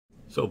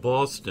So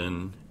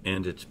Boston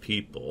and its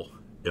people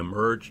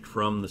emerged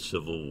from the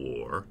Civil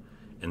War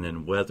and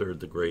then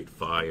weathered the Great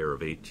Fire of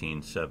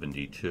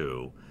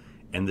 1872,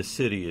 and the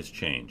city is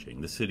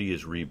changing. The city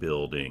is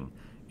rebuilding,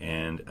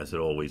 and as it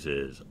always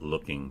is,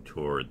 looking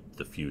toward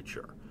the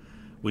future.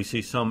 We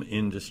see some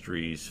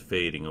industries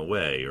fading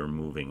away or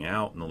moving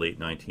out in the late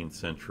 19th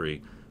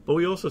century, but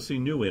we also see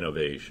new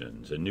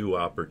innovations and new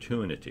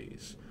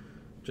opportunities.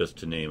 Just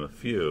to name a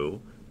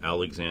few,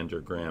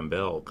 Alexander Graham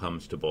Bell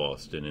comes to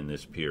Boston in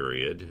this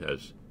period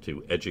as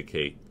to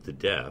educate the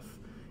deaf,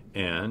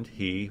 and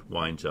he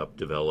winds up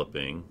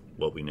developing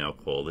what we now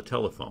call the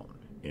telephone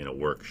in a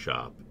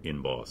workshop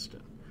in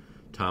Boston.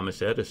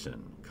 Thomas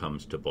Edison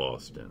comes to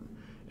Boston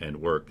and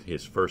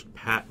his first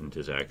patent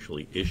is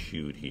actually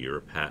issued here,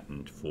 a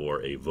patent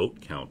for a vote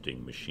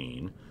counting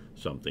machine,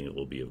 something that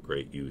will be of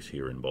great use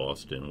here in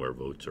Boston where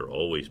votes are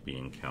always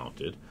being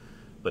counted.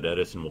 But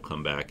Edison will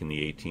come back in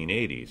the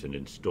 1880s and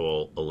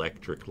install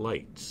electric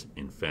lights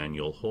in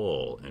Faneuil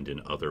Hall and in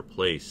other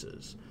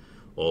places.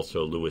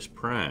 Also, Louis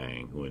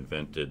Prang, who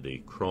invented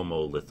the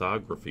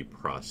chromolithography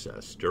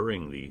process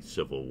during the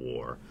Civil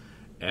War,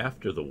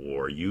 after the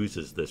war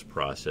uses this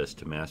process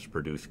to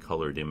mass-produce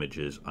colored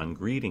images on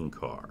greeting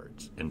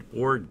cards and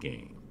board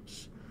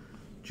games.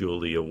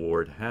 Julia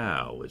Ward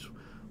Howe is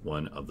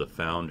one of the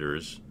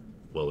founders.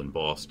 Well, in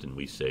Boston,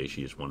 we say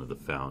she is one of the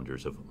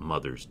founders of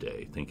Mother's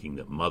Day, thinking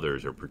that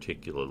mothers are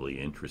particularly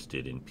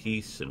interested in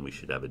peace and we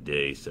should have a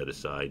day set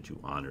aside to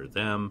honor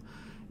them.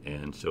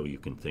 And so you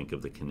can think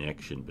of the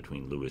connection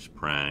between Louis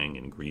Prang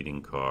and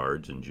greeting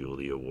cards and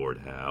Julia Ward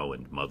Howe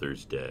and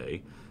Mother's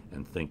Day,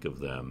 and think of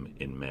them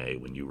in May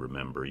when you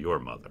remember your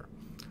mother.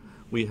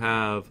 We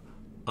have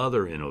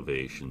other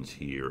innovations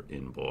here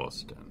in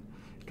Boston.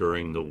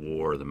 During the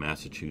war, the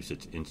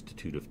Massachusetts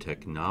Institute of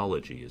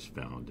Technology is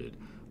founded,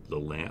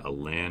 a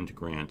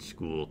land-grant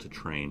school to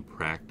train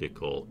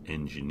practical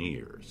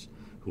engineers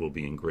who will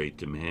be in great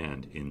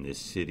demand in this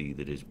city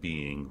that is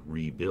being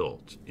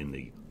rebuilt in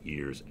the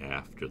years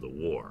after the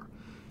war.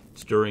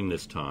 It's during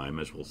this time,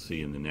 as we'll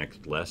see in the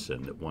next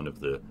lesson, that one of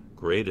the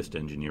greatest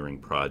engineering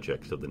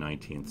projects of the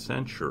 19th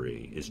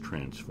century is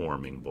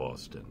transforming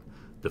Boston,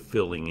 the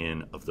filling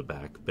in of the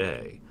Back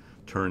Bay,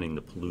 turning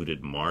the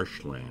polluted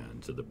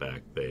marshlands of the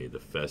Back Bay, the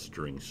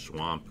festering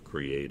swamp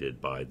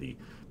created by the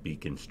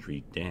Beacon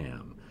Street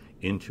Dam,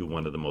 into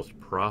one of the most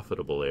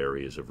profitable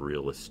areas of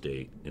real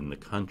estate in the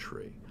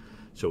country.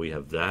 So we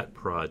have that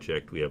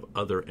project. We have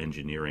other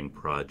engineering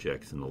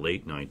projects in the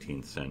late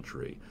 19th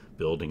century,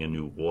 building a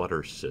new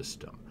water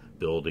system,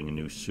 building a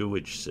new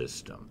sewage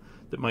system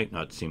that might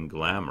not seem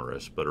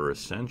glamorous but are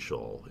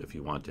essential if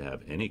you want to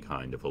have any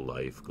kind of a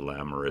life,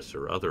 glamorous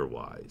or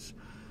otherwise.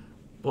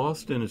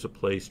 Boston is a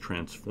place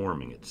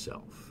transforming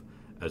itself.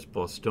 As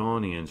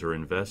Bostonians are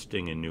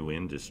investing in new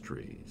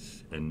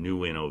industries and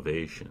new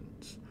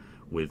innovations,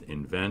 with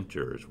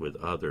inventors, with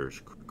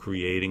others,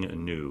 creating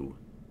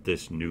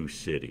this new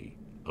city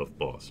of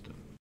Boston.